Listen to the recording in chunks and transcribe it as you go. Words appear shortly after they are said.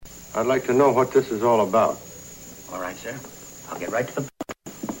I'd like to know what this is all about. All right, sir. I'll get right to the point.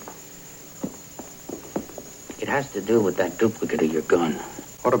 It has to do with that duplicate of your gun.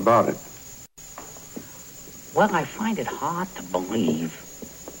 What about it? Well, I find it hard to believe.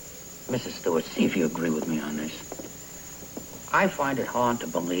 Mrs. Stewart, see if you agree with me on this. I find it hard to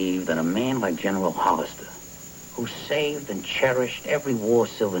believe that a man like General Hollister, who saved and cherished every war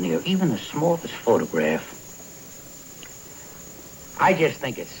souvenir, even the smallest photograph, I just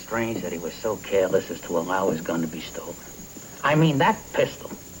think it's strange that he was so careless as to allow his gun to be stolen. I mean, that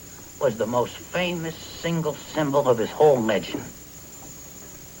pistol was the most famous single symbol of his whole legend.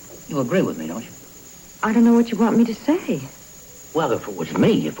 You agree with me, don't you? I don't know what you want me to say. Well, if it was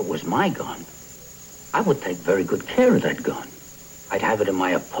me, if it was my gun, I would take very good care of that gun. I'd have it in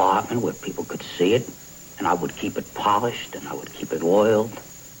my apartment where people could see it, and I would keep it polished, and I would keep it oiled,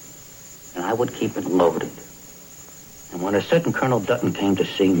 and I would keep it loaded. And when a certain Colonel Dutton came to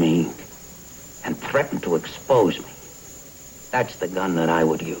see me and threatened to expose me, that's the gun that I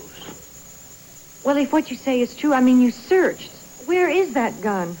would use. Well, if what you say is true, I mean, you searched. Where is that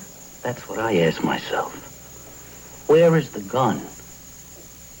gun? That's what I ask myself. Where is the gun?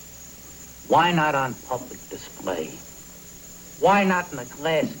 Why not on public display? Why not in a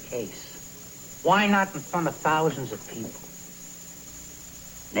glass case? Why not in front of thousands of people?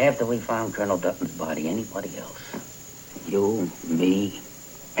 And after we found Colonel Dutton's body, anybody else, you, me,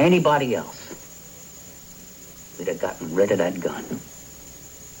 anybody else, we'd have gotten rid of that gun.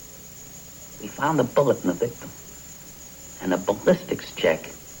 We found the bullet in the victim, and a ballistics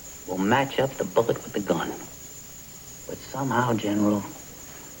check will match up the bullet with the gun. But somehow, General,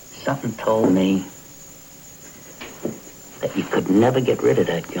 something told me that you could never get rid of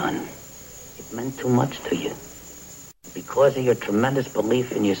that gun. It meant too much to you. Because of your tremendous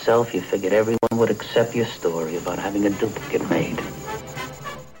belief in yourself, you figured everyone would accept your story about having a duplicate made.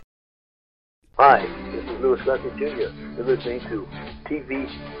 Hi, this is Louis Leslie Jr. You're listening to TV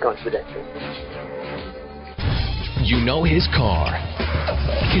Confidential. You know his car,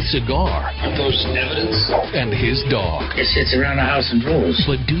 his cigar, Those evidence, and his dog. it sits around the house and drools.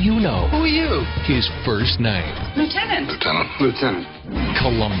 But do you know Who are you? his first name? Lieutenant. Lieutenant.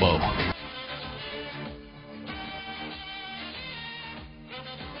 Columbo.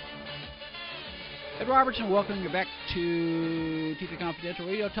 Ed Robertson, welcoming you back to TV Confidential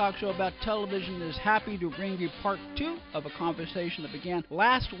Radio Talk Show about television, is happy to bring you part 2 of a conversation that began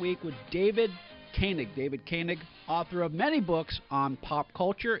last week with David Koenig. David Koenig, author of many books on pop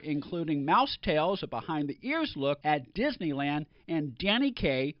culture, including Mouse Tales, a behind-the-ears look at Disneyland, and Danny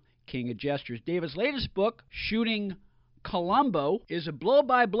Kaye, King of Gestures. David's latest book, Shooting Columbo, is a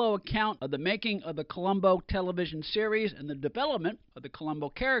blow-by-blow account of the making of the Columbo television series and the development of the Columbo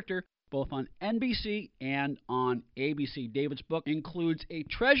character, both on NBC and on ABC. David's book includes a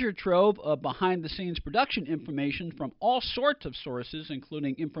treasure trove of behind-the-scenes production information from all sorts of sources,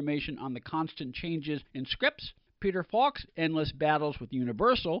 including information on the constant changes in scripts, Peter Falk's endless battles with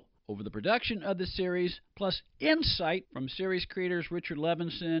Universal over the production of the series, plus insight from series creators Richard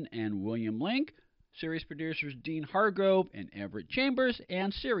Levinson and William Link, series producers Dean Hargrove and Everett Chambers,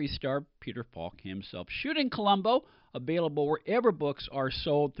 and series star Peter Falk himself. Shooting Columbo, available wherever books are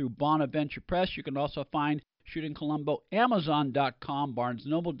sold through Bonaventure Press. You can also find Shooting Columbo, Amazon.com,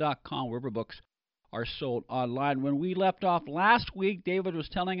 BarnesNoble.com, wherever books are sold online. When we left off last week, David was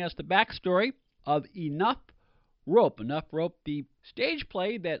telling us the backstory of Enough Rope. Enough Rope, the stage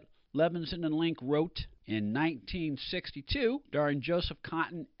play that Levinson and Link wrote in 1962, starring Joseph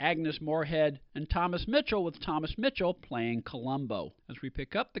Cotton, Agnes Moorehead, and Thomas Mitchell, with Thomas Mitchell playing Columbo. As we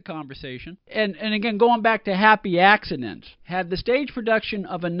pick up the conversation, and again, going back to Happy Accidents, had the stage production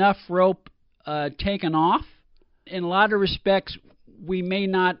of Enough Rope taken off? In a lot of respects, we may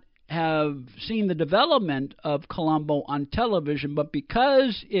not have seen the development of Columbo on television, but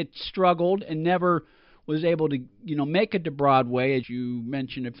because it struggled and never was able to, make it to Broadway, as you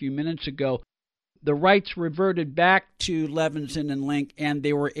mentioned a few minutes ago, the rights reverted back to Levinson and Link, and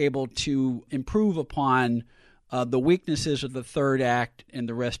they were able to improve upon the weaknesses of the third act, and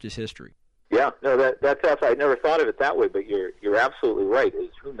the rest is history. Yeah, no, that's absolutely. I never thought of it that way, but you're absolutely right.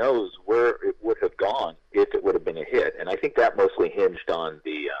 Who knows where it would have gone if it would have been a hit? And I think that mostly hinged on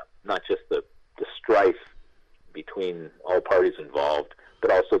the not just the strife between all parties involved, but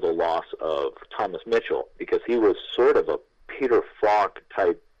also the loss of Thomas Mitchell, because he was sort of a Peter Falk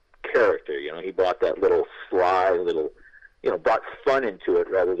type character. He brought that little sly, brought fun into it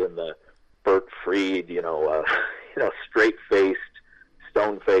rather than the Bert Freed, straight-faced,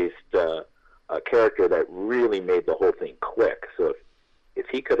 stone-faced character that really made the whole thing click. So if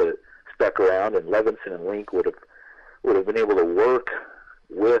he could have stuck around, and Levinson and Link would have been able to work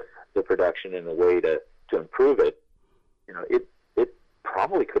with production in a way to improve it, it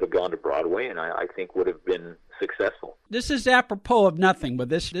probably could have gone to Broadway, and I think would have been successful. This is apropos of nothing, but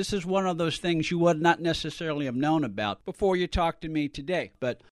this is one of those things you would not necessarily have known about before you talked to me today.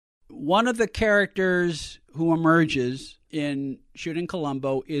 But one of the characters who emerges in Shooting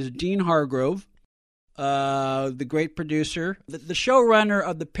Columbo is Dean Hargrove, the great producer, the showrunner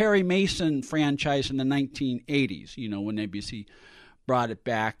of the Perry Mason franchise in the 1980s, when ABC brought it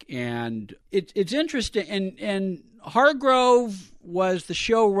back. And it's interesting. And Hargrove was the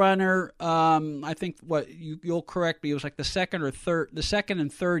showrunner. I think you'll correct me. It was like the second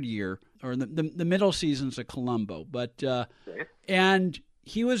and third year, or the middle seasons of Columbo. But and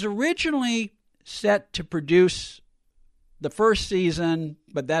he was originally set to produce the first season,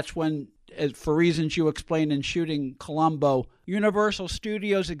 but that's when, for reasons you explained in Shooting Columbo, Universal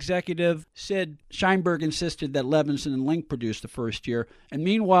Studios executive Sid Sheinberg insisted that Levinson and Link produce the first year. And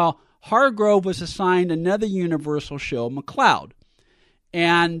meanwhile, Hargrove was assigned another Universal show, McCloud.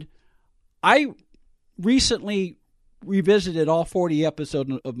 And I recently revisited all 40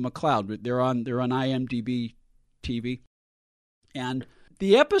 episodes of McCloud. They're on IMDb TV. And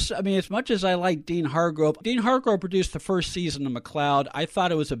the episode, as much as I like Dean Hargrove produced the first season of McCloud. I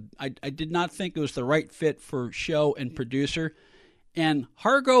thought it was I did not think it was the right fit for show and producer. And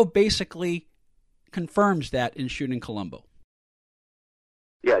Hargrove basically confirms that in Shooting Columbo.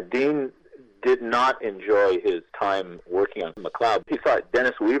 Yeah, Dean did not enjoy his time working on McCloud. He thought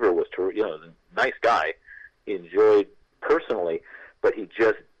Dennis Weaver was a nice guy. He enjoyed personally, but he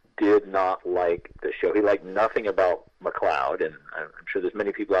just did not like the show. He liked nothing about McCloud, and I'm sure there's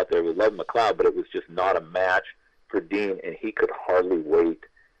many people out there who love McCloud, but it was just not a match for Dean, and he could hardly wait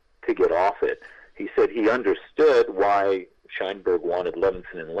to get off it. He said he understood why Sheinberg wanted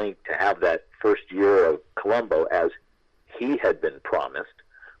Levinson and Link to have that first year of Columbo, as he had been promised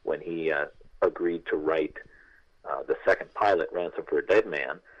when he agreed to write the second pilot, Ransom for a Dead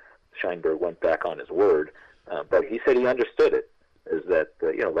Man. Sheinberg went back on his word, but he said he understood it, is that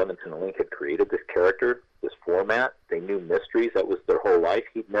Levinson and Link had created this character, this format. They knew mysteries. That was their whole life.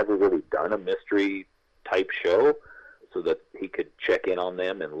 He'd never really done a mystery-type show, so that he could check in on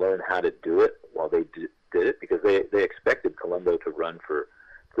them and learn how to do it while they did it, because they expected Columbo to run for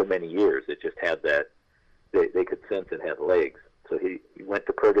many years. It just had that, they could sense it had legs. So he went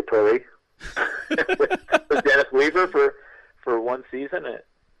to purgatory with Dennis Weaver for one season,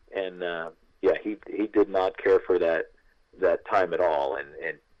 and he did not care for that time at all,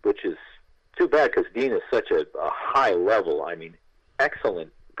 and which is too bad, because Dean is such a high level,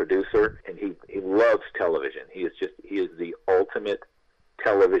 excellent producer, and he loves television. He is the ultimate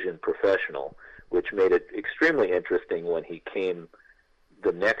television professional, which made it extremely interesting when he came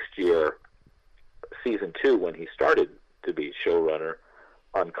the next year, season 2, when he started to be showrunner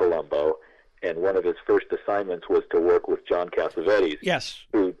on Columbo, and one of his first assignments was to work with John Cassavetes, yes,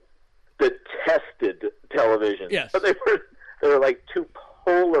 who detested television. Yes. But they were like two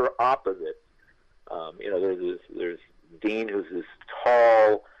polar opposites. There's Dean, who's this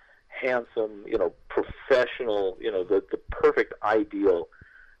tall, handsome, professional, the perfect ideal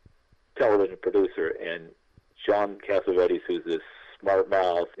television producer, and John Cassavetes, who's this smart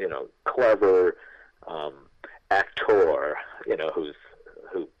mouth, clever actor,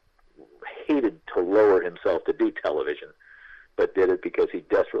 who hated to lower himself to do television, but did it because he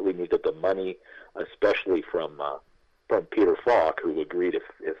desperately needed the money, especially from Peter Falk, who agreed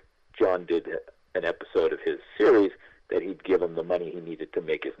if John did an episode of his series, that he'd give him the money he needed to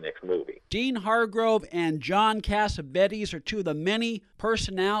make his next movie. Dean Hargrove and John Cassavetes are two of the many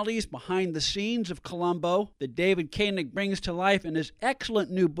personalities behind the scenes of Columbo that David Koenig brings to life in his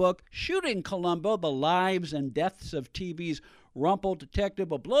excellent new book, Shooting Columbo, The Lives and Deaths of TV's Rumpled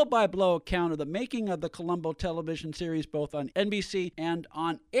Detective, a blow-by-blow account of the making of the Columbo television series, both on NBC and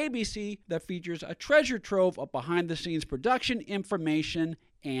on ABC, that features a treasure trove of behind-the-scenes production information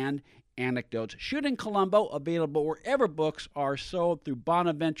and anecdotes. Shooting Columbo, available wherever books are sold through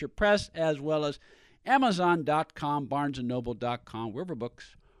Bonaventure Press, as well as Amazon.com, BarnesandNoble.com, wherever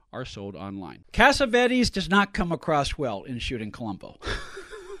books are sold online. Cassavetes does not come across well in Shooting Columbo.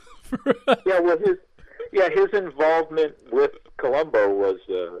 His involvement with Columbo was,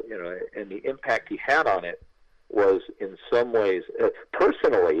 and the impact he had on it was, in some ways,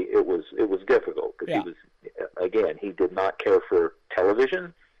 personally, it was difficult, because he did not care for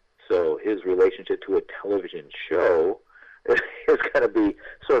television. So his relationship to a television show is going to be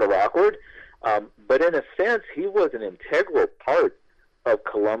sort of awkward. But in a sense, he was an integral part of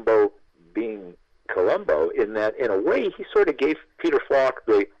Columbo being Columbo, in that, in a way, he sort of gave Peter Falk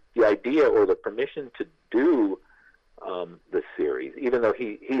the idea or the permission to do the series, even though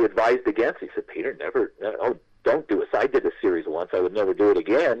he advised against it. He said, Peter, don't do a. I did a series once. I would never do it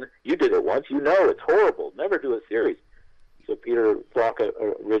again. You did it once. You know it's horrible. Never do a series. So Peter Falk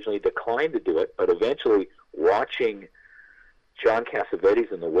originally declined to do it, but eventually watching John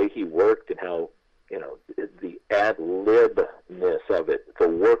Cassavetes and the way he worked and how, the ad-libness of it, the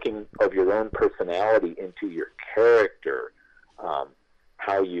working of your own personality into your character,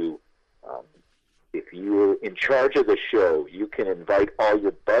 how you, if you're in charge of the show, you can invite all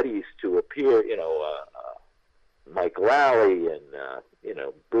your buddies to appear, Mike Lally and,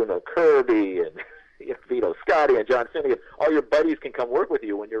 Bruno Kirby and Vito Scotti and John Finnegan. All your buddies can come work with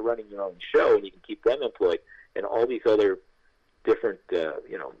you when you're running your own show, and you can keep them employed, and all these other different,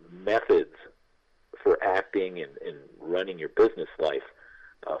 methods for acting and running your business life.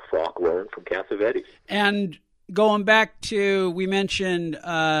 Falk learned from Cassavetes. And going back to, we mentioned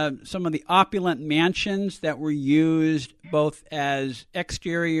some of the opulent mansions that were used both as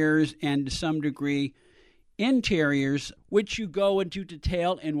exteriors and to some degree interiors, which you go into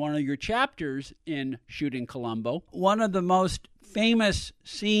detail in one of your chapters in Shooting Columbo. One of the most famous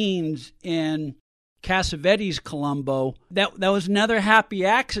scenes in Cassavetes' Columbo, that was another happy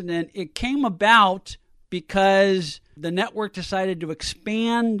accident. It came about because the network decided to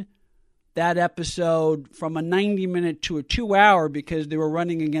expand that episode from a 90-minute to a 2-hour because they were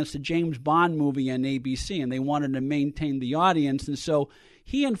running against a James Bond movie on ABC, and they wanted to maintain the audience. And so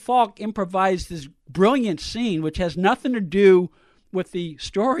he and Falk improvised this brilliant scene, which has nothing to do with the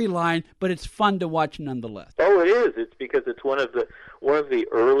storyline, but it's fun to watch nonetheless. Oh, it is. It's because it's one of the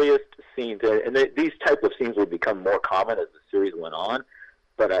earliest scenes, and these type of scenes would become more common as the series went on.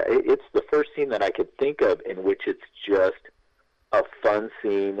 But it's the first scene that I could think of in which it's just a fun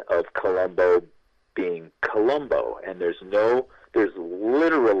scene of Columbo being Columbo, and there's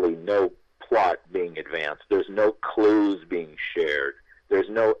literally no plot being advanced. There's no clues being shared. There's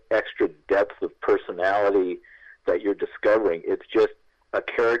no extra depth of personality that you're discovering. It's just a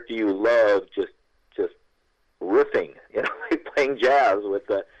character you love, just riffing, like playing jazz with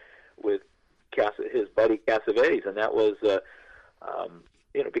his buddy Cassavetes, and that was,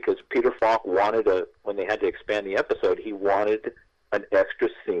 because Peter Falk wanted when they had to expand the episode, he wanted an extra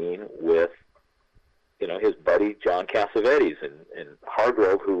scene with, his buddy John Cassavetes, and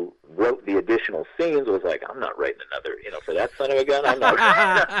Hargrove, who wrote the additional scenes, was like, I'm not writing another, for that son of a gun, I'm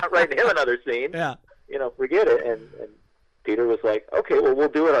not writing him another scene. Yeah. Forget it. And Peter was like, okay, well, we'll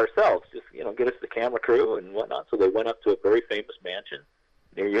do it ourselves. Just, get us the camera crew and whatnot. So they went up to a very famous mansion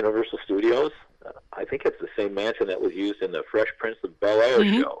near Universal Studios. I think it's the same mansion that was used in the Fresh Prince of Bel-Air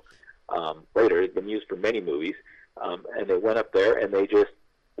show. Later, it's been used for many movies. And they went up there and they just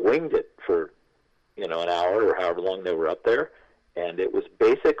winged it for, an hour or however long they were up there. And it was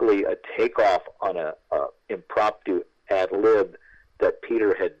basically a takeoff on a impromptu ad-lib that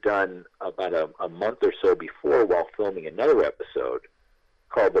Peter had done about a month or so before while filming another episode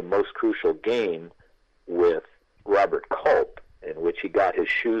called The Most Crucial Game with Robert Culp, in which he got his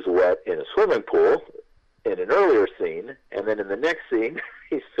shoes wet in a swimming pool in an earlier scene, and then in the next scene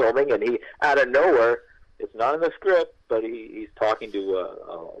he's filming and he, out of nowhere, it's not in the script, but he's talking to a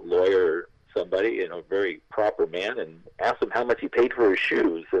lawyer, somebody, a very proper man, and asks him how much he paid for his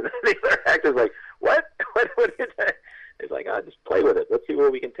shoes, and the other actor's like, what is that? He's like, just play with it. Let's see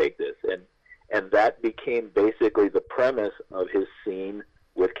where we can take this. And that became basically the premise of his scene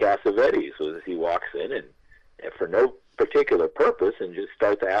with Cassavetes, was he walks in and for no particular purpose and just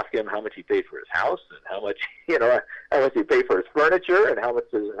starts to ask him how much he paid for his house and how much he paid for his furniture and how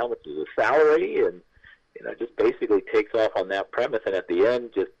much is his salary, and just basically takes off on that premise, and at the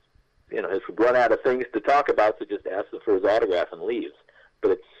end just has run out of things to talk about, so just asks him for his autograph and leaves. But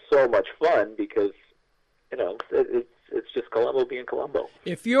it's so much fun because it's just Columbo being Columbo.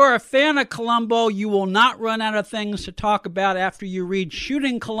 If you're a fan of Columbo, you will not run out of things to talk about after you read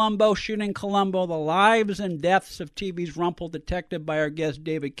Shooting Columbo, The Lives and Deaths of TV's Rumpled Detective by our guest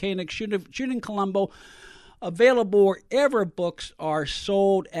David Koenig. Shooting Columbo, available wherever books are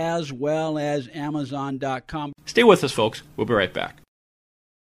sold as well as Amazon.com. Stay with us, folks. We'll be right back.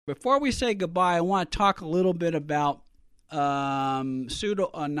 Before we say goodbye, I want to talk a little bit about Blueprint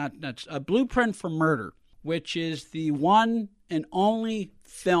for Murder, which is the one and only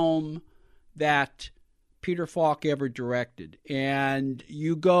film that Peter Falk ever directed. And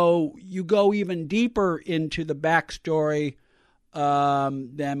you go even deeper into the backstory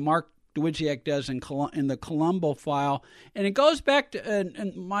than Mark Dwidziak does in the Columbo file. And it goes back to,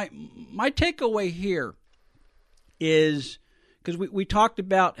 and my takeaway here is, because we talked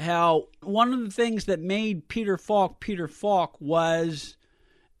about how one of the things that made Peter Falk was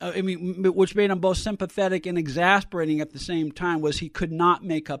which made him both sympathetic and exasperating at the same time, was he could not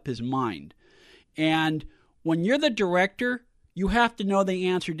make up his mind. And when you're the director, you have to know the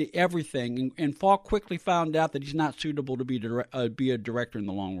answer to everything. And Falk quickly found out that he's not suitable to be a director in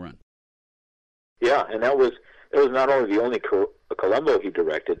the long run. Yeah, and that was not only the only Columbo he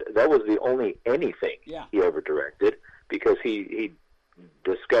directed, that was the only anything he ever directed, because he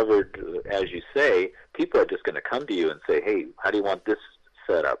discovered, as you say, people are just going to come to you and say, hey, how do you want this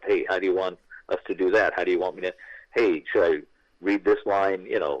set up? Hey, how do you want us to do that? How do you want me to, hey, should I read this line,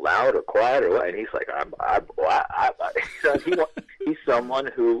 loud or quiet or what? And he's like, he's someone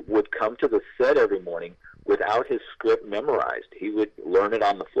who would come to the set every morning without his script memorized. He would learn it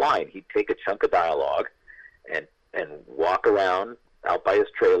on the fly, and he'd take a chunk of dialogue and walk around out by his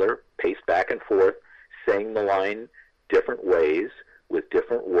trailer, pace back and forth, saying the line different ways with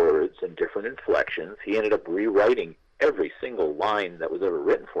different words and different inflections. He ended up rewriting every single line that was ever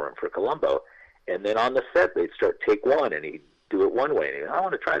written for him for Columbo. And then on the set, they'd start take one, and he'd do it one way, and he'd, I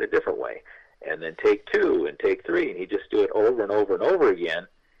want to try it a different way. And then take two and take three, and he'd just do it over and over and over again.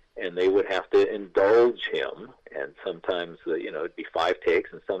 And they would have to indulge him, and sometimes, it'd be 5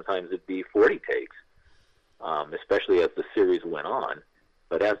 takes, and sometimes it'd be 40 takes, especially as the series went on.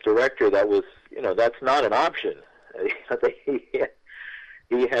 But as director, that was, that's not an option.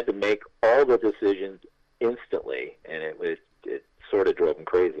 He had to make all the decisions instantly, and it sort of drove him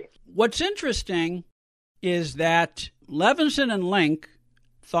crazy. What's interesting is that Levinson and Link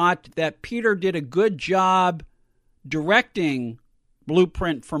thought that Peter did a good job directing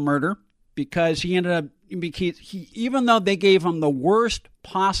Blueprint for Murder, because he ended up, even though they gave him the worst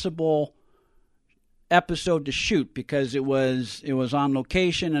possible episode to shoot, because it was on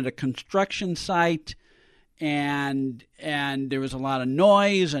location at a construction site, and there was a lot of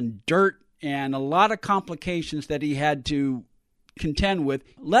noise and dirt and a lot of complications that he had to contend with.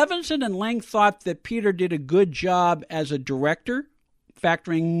 Levinson and Lang thought that Peter did a good job as a director,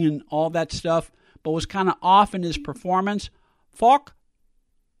 factoring in all that stuff, but was kind of off in his performance. Falk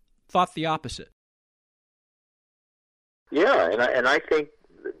thought the opposite. Yeah, and I think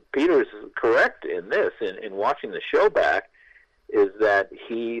Peter's correct in this. In watching the show back, is that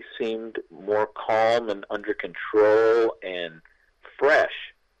he seemed more calm and under control and fresh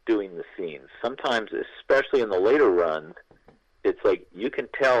doing the scenes. Sometimes, especially in the later runs, it's like you can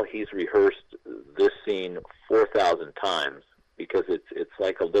tell he's rehearsed this scene 4,000 times, because it's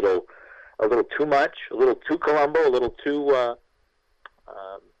like a little too much, a little too Columbo, a little too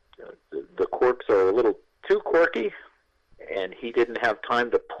the quirks are a little too quirky, and he didn't have time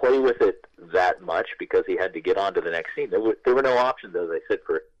to play with it that much because he had to get on to the next scene. There were no options, as I said,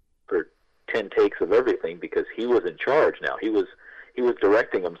 for 10 takes of everything, because he was in charge now. He was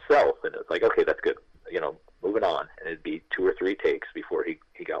directing himself, and it's like, okay, that's good, moving on. And it'd be 2 or 3 takes before he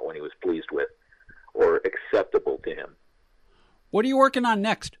got one he was pleased with or acceptable to him. What are you working on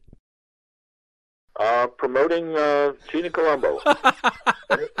next? Promoting Gina Columbo.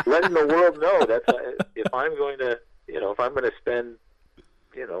 Letting the world know that if I'm going to spend,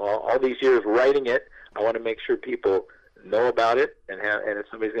 all these years writing it, I want to make sure people know about it, and if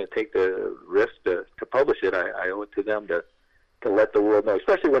somebody's going to take the risk to publish it, I owe it to them to let the world know,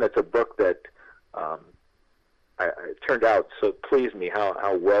 especially when it's a book that it turned out so pleased me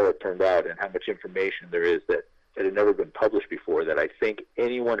how well it turned out, and how much information there is that had never been published before, that I think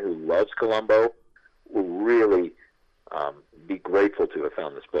anyone who loves Columbo will really be grateful to have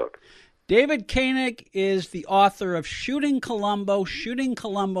found this book. David Koenig is the author of Shooting Columbo,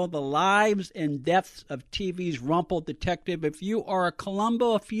 The Lives and Deaths of TV's Rumpled Detective. If you are a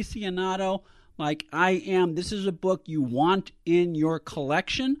Columbo aficionado like I am, this is a book you want in your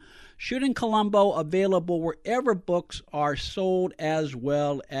collection. Shooting Columbo, available wherever books are sold, as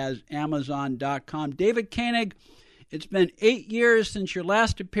well as Amazon.com. David Koenig, it's been 8 years since your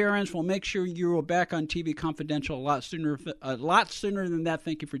last appearance. We'll make sure you are back on TV Confidential a lot sooner than that.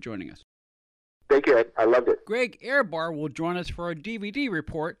 Thank you for joining us. Thank you, Ed. I loved it. Greg Ehrbar will join us for a DVD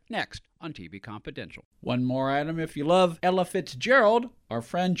report next on TV Confidential. One more item. If you love Ella Fitzgerald, our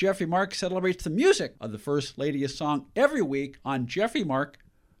friend Jeffrey Mark celebrates the music of the First Lady's song every week on Jeffrey Mark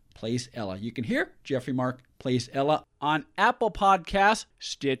Plays Ella. You can hear Jeffrey Mark Plays Ella on Apple Podcasts,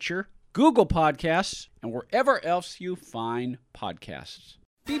 Stitcher, Google Podcasts, and wherever else you find podcasts.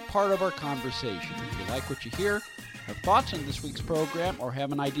 Be part of our conversation. If you like what you hear, have thoughts on this week's program, or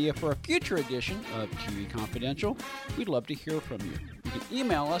have an idea for a future edition of TV Confidential, we'd love to hear from you. You can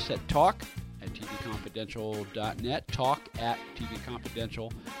email us at talk@tvconfidential.net,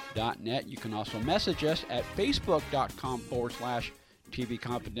 talk@tvconfidential.net. You can also message us at facebook.com/TV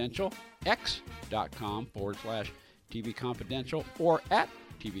Confidential, x.com/TV Confidential, or at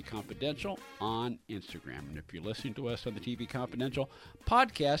TV Confidential on Instagram. And if you're listening to us on the TV Confidential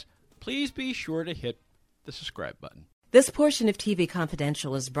podcast, please be sure to hit the subscribe button. This portion of TV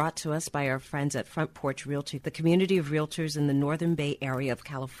Confidential is brought to us by our friends at Front Porch Realty, the community of realtors in the Northern Bay area of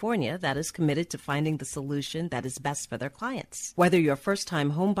California that is committed to finding the solution that is best for their clients. Whether you're a first-time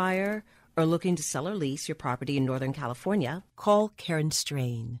home buyer or looking to sell or lease your property in Northern California, call Karen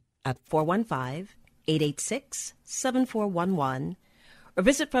Strain at 415-886-7411 or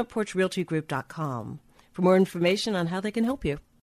visit frontporchrealtygroup.com for more information on how they can help you.